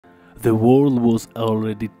The world was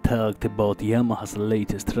already talked about Yamaha's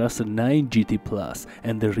latest Racer 9 GT Plus,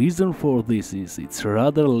 and the reason for this is its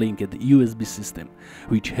rather linked USB system,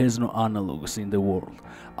 which has no analogs in the world.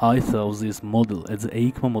 I saw this model at the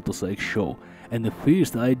EICMA motorcycle show, and at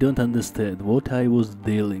first I don't understand what I was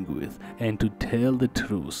dealing with, and to tell the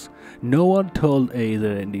truth, no one told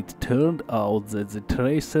either, and it turned out that the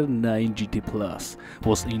Racer 9 GT Plus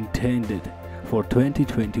was intended for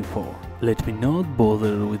 2024. Let me not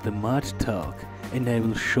bother with the much talk, and I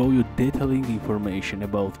will show you detailing information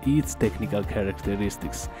about its technical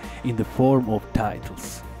characteristics in the form of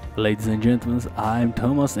titles. Ladies and gentlemen, I'm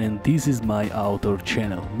Thomas and this is my author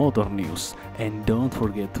channel Motor News, and don't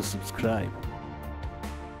forget to subscribe.